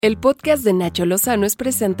El podcast de Nacho Lozano es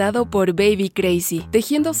presentado por Baby Crazy,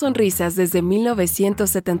 tejiendo sonrisas desde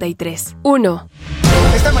 1973. 1.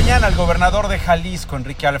 Esta mañana el gobernador de Jalisco,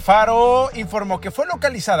 Enrique Alfaro, informó que fue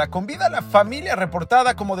localizada con vida la familia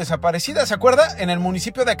reportada como desaparecida, ¿se acuerda? En el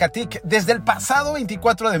municipio de Acatic desde el pasado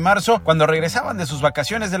 24 de marzo, cuando regresaban de sus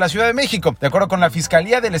vacaciones de la Ciudad de México. De acuerdo con la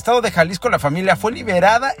Fiscalía del Estado de Jalisco, la familia fue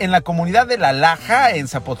liberada en la comunidad de La Laja, en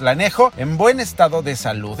Zapotlanejo, en buen estado de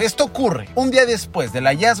salud. Esto ocurre un día después del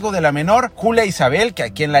hallazgo de la menor, Julia Isabel, que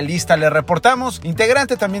aquí en la lista le reportamos,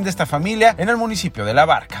 integrante también de esta familia, en el municipio de La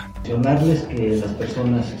Barca. Mencionarles que las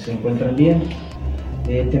personas se encuentran bien.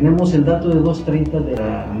 Tenemos el dato de 2:30 de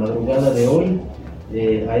la madrugada de hoy.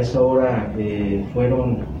 A esa hora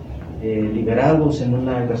fueron liberados en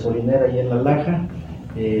una gasolinera ahí en La Laja.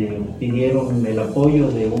 Pidieron el apoyo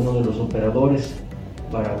de uno de los operadores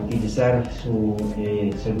para utilizar su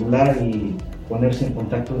celular y ponerse en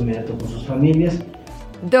contacto inmediato con sus familias.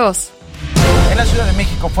 2. En la Ciudad de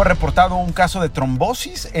México fue reportado un caso de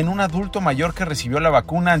trombosis en un adulto mayor que recibió la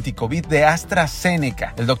vacuna anticovid de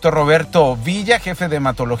AstraZeneca. El doctor Roberto Villa, jefe de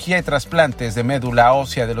hematología y trasplantes de médula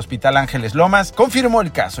ósea del Hospital Ángeles Lomas, confirmó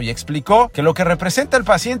el caso y explicó que lo que representa al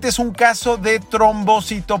paciente es un caso de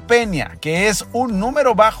trombocitopenia, que es un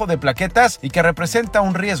número bajo de plaquetas y que representa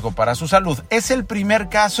un riesgo para su salud. Es el primer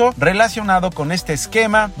caso relacionado con este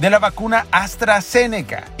esquema de la vacuna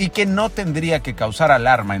AstraZeneca y que no tendría que causar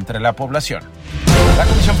alarma entre la población. La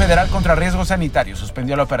Comisión Federal contra Riesgos Sanitarios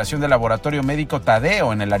suspendió la operación del laboratorio médico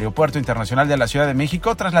Tadeo en el Aeropuerto Internacional de la Ciudad de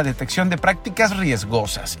México tras la detección de prácticas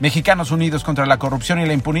riesgosas. Mexicanos Unidos contra la Corrupción y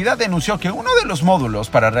la Impunidad denunció que uno de los módulos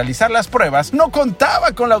para realizar las pruebas no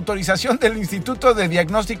contaba con la autorización del Instituto de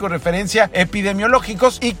Diagnóstico y Referencia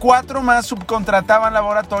Epidemiológicos y 4 más subcontrataban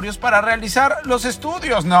laboratorios para realizar los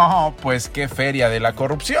estudios. No, pues qué feria de la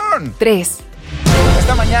corrupción. 3.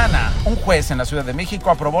 Esta mañana, un juez en la Ciudad de México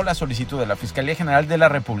aprobó la solicitud de la Fiscalía General de la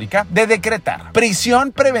República de decretar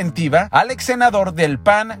prisión preventiva al exsenador del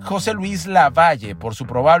PAN, José Luis Lavalle, por su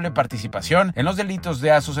probable participación en los delitos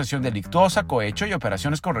de asociación delictuosa, cohecho y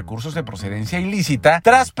operaciones con recursos de procedencia ilícita,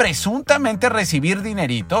 tras presuntamente recibir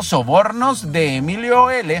dineritos, sobornos de Emilio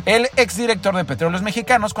L., el exdirector de Petróleos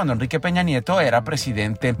Mexicanos, cuando Enrique Peña Nieto era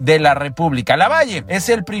presidente de la República. Lavalle es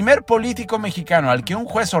el primer político mexicano al que un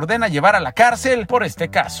juez ordena llevar a la cárcel por este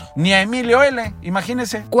caso. Ni a Emilio L.,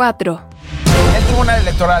 imagínese. 4. El Tribunal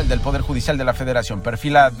Electoral del Poder Judicial de la Federación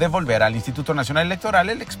perfila devolver al Instituto Nacional Electoral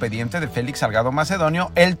el expediente de Félix Salgado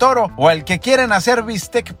Macedonio, el Toro, o el que quieren hacer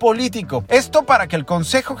bistec político. Esto para que el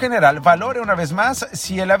Consejo General valore una vez más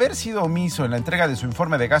si el haber sido omiso en la entrega de su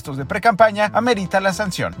informe de gastos de precampaña amerita la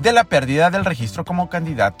sanción de la pérdida del registro como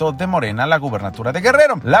candidato de Morena a la gubernatura de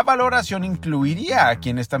Guerrero. La valoración incluiría a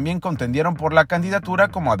quienes también contendieron por la candidatura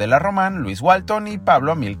como Adela Román, Luis Walton y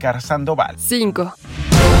Pablo Amílcar Sandoval. 5.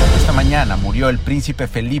 Esta mañana murió el príncipe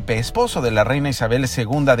Felipe, esposo de la reina Isabel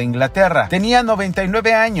II de Inglaterra. Tenía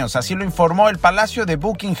 99 años, así lo informó el Palacio de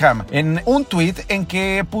Buckingham en un tuit en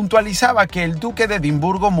que puntualizaba que el duque de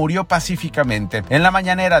Edimburgo murió pacíficamente. En la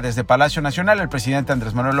mañanera desde Palacio Nacional, el presidente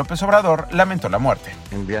Andrés Manuel López Obrador lamentó la muerte.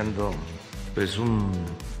 Enviando un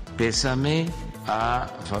pésame a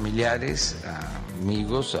familiares, a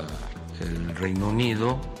amigos, al Reino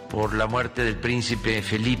Unido, por la muerte del príncipe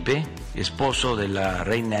Felipe, esposo de la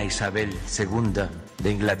reina Isabel II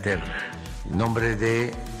de Inglaterra, en nombre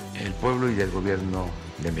del pueblo y del gobierno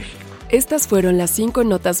de México. Estas fueron las 5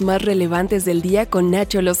 notas más relevantes del día con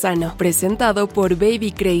Nacho Lozano, presentado por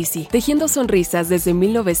Baby Crazy, tejiendo sonrisas desde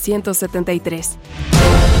 1973.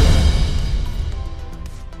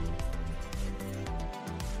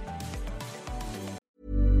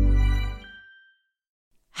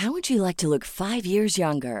 How would you like to look 5 years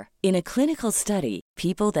younger? In a clinical study,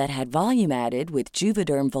 people that had volume added with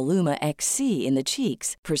Juvederm Voluma XC in the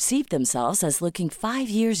cheeks perceived themselves as looking 5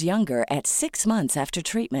 years younger at 6 months after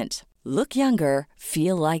treatment. Look younger,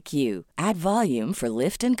 feel like you. Add volume for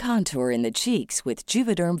lift and contour in the cheeks with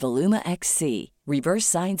Juvederm Voluma XC. Reverse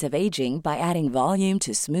signs of aging by adding volume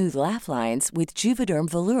to smooth laugh lines with Juvederm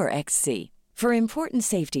Volure XC. For important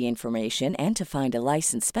safety information and to find a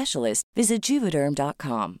licensed specialist, visit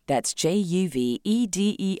Juvederm.com. That's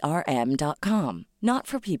JUVEDERM.com. Not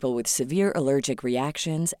for people with severe allergic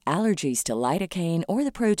reactions, allergies to lidocaine, or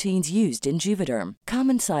the proteins used in Juvederm.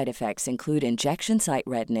 Common side effects include injection site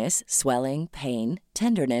redness, swelling, pain,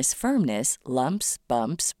 tenderness, firmness, lumps,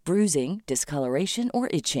 bumps, bruising, discoloration, or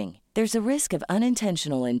itching. There's a risk of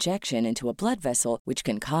unintentional injection into a blood vessel, which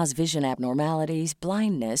can cause vision abnormalities,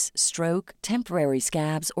 blindness, stroke, temporary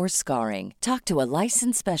scabs, or scarring. Talk to a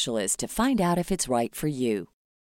licensed specialist to find out if it's right for you.